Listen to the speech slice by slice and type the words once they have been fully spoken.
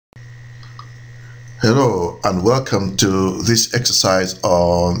Hello and welcome to this exercise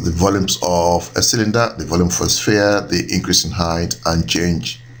on the volumes of a cylinder, the volume of a sphere, the increase in height and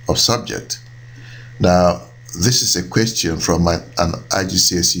change of subject. Now this is a question from an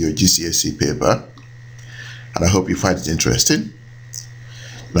iGCSE or GCSE paper and I hope you find it interesting.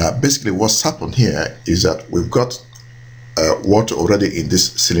 Now basically what's happened here is that we've got water already in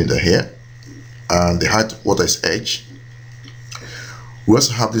this cylinder here and the height of water is h. We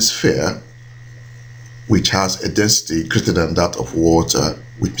also have this sphere which has a density greater than that of water,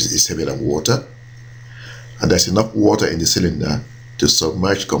 which is heavier than water, and there's enough water in the cylinder to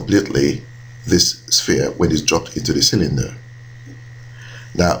submerge completely this sphere when it's dropped into the cylinder.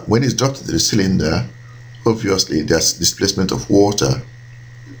 Now when it's dropped into the cylinder, obviously there's displacement of water,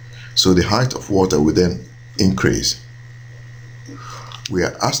 so the height of water will then increase. We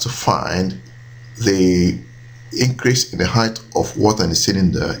are asked to find the increase in the height of water in the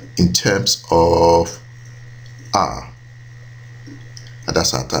cylinder in terms of R, and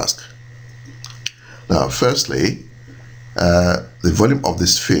that's our task. Now firstly, the volume of the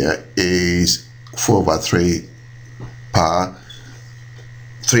sphere is 4/3 pi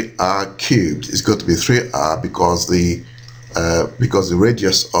 3r cubed. It's got to be 3r because the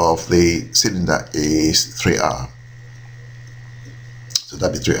radius of the cylinder is 3r, so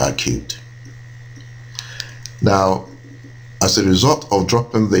that'd be 3r cubed. Now as a result of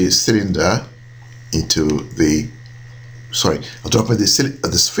dropping the cylinder into the sphere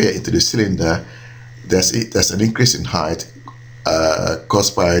into the cylinder, there's an increase in height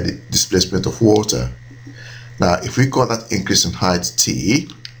caused by the displacement of water. Now if we call that increase in height T,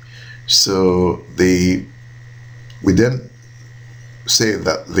 so we then say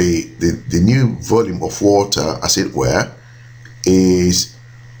that the new volume of water, as it were, is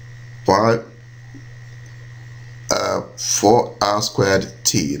 4r squared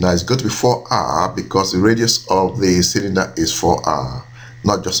T. Now it's going to be 4r because the radius of the cylinder is 4r,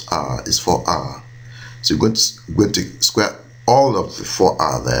 not just r, it's 4r. So you're going to square all of the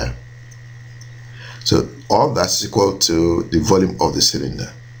 4r there. So all that's equal to the volume of the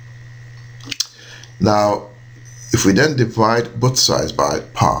cylinder. Now if we then divide both sides by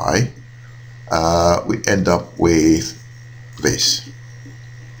pi, we end up with this.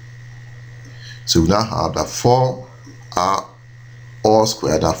 So we now have that 4r all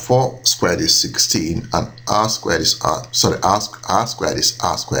squared. That 4 squared is 16 and r squared is r squared is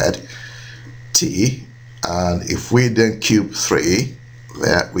r squared T, and if we then cube 3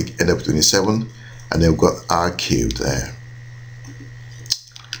 there, we end up with 27, and then we've got r cubed there.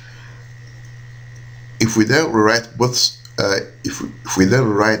 If we then write if we then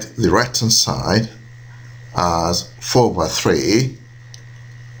write the right hand side as 4/3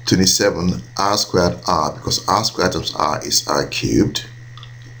 27 r squared r, because r squared times r is r cubed,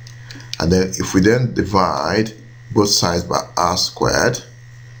 and then if we then divide both sides by r squared,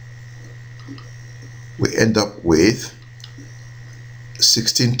 we end up with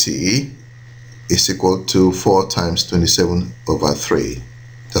 16t is equal to 4 times 27/3.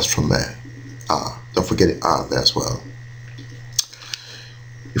 That's from there. R, don't forget the r there as well.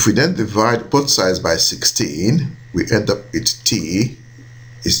 If we then divide both sides by 16, we end up with t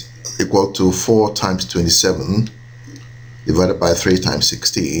is equal to 4 times 27 divided by 3 times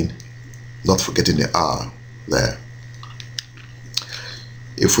 16, not forgetting the r there.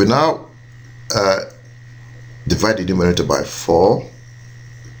 If we now divide the numerator by 4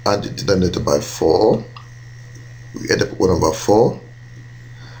 and the denominator by 4, we end up with 1/4.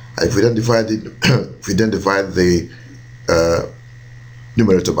 And if we then divide the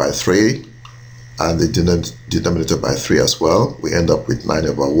numerator by 3 and the denominator by 3 as well, we end up with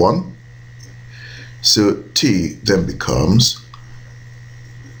 9/1. So T then becomes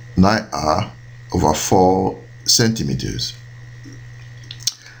 9r/4 centimeters,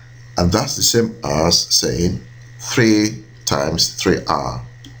 and that's the same as saying 3 times 3r.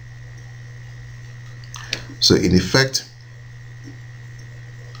 So in effect,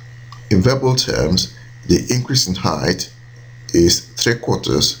 in verbal terms, the increase in height is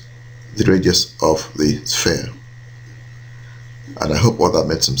 3/4 the radius of the sphere. And I hope all that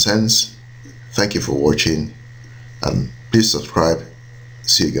made some sense. Thank you for watching, and please subscribe.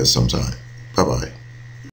 See you again sometime. Bye bye.